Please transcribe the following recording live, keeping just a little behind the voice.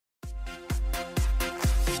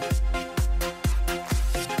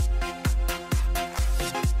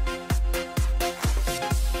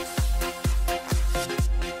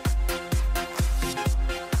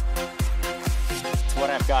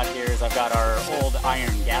got our old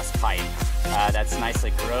iron gas pipe that's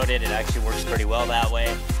nicely corroded. It actually works pretty well that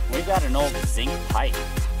way. We've got an old zinc pipe.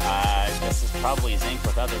 This is probably zinc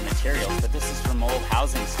with other materials, but this is from old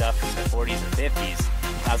housing stuff from the 40s or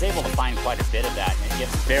 50s. I was able to find quite a bit of that, and it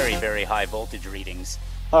gives very, very high voltage readings.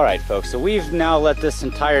 All right, folks, so we've now let this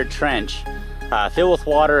entire trench fill with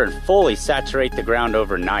water and fully saturate the ground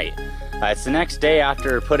overnight. It's the next day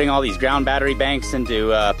after putting all these ground battery banks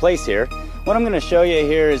into place here. What I'm going to show you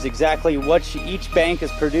here is exactly what each bank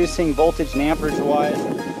is producing voltage and amperage wise.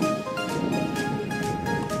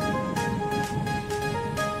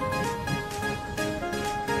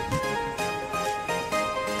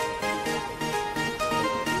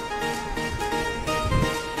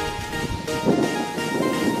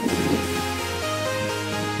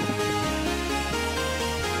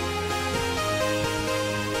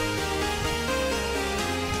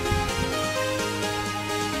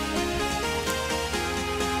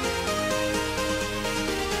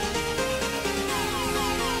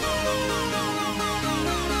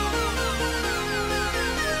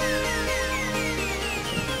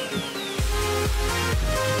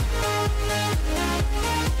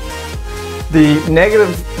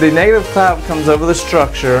 The negative cloud comes over the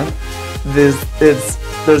structure.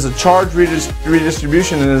 There's a charge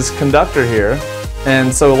redistribution in this conductor here,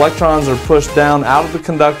 and so electrons are pushed down out of the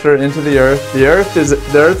conductor into the earth. The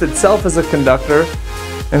earth itself is a conductor,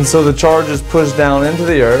 and so the charge is pushed down into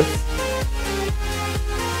the earth.